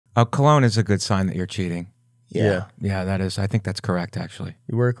Cologne is a good sign that you're cheating. Yeah. Yeah, that is. I think that's correct, actually.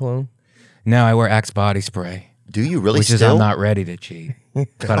 You wear cologne? No, I wear Axe body spray. Do you really? Which still? is I'm not ready to cheat,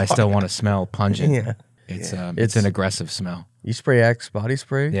 but I still want to smell pungent. Yeah. It's an aggressive smell. You spray Axe body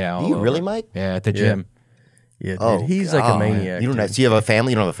spray? Yeah. Do you over. really, Mike? Yeah, at the gym. Yeah, dude. Oh, He's like a maniac. You don't have, so you have a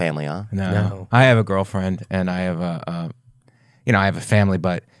family? You don't have a family, huh? No. I have a girlfriend, and I have I have a family,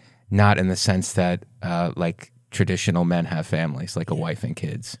 but not in the sense that like traditional men have families, like a wife and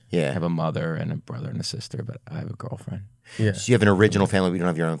kids. Yeah. I have a mother and a brother and a sister, but I have a girlfriend. Yeah. So you have an original family, but you don't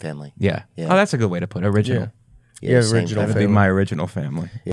have your own family. Yeah. Yeah. Oh, that's a good way to put it. Original. Yeah, same original That would family. be my original family.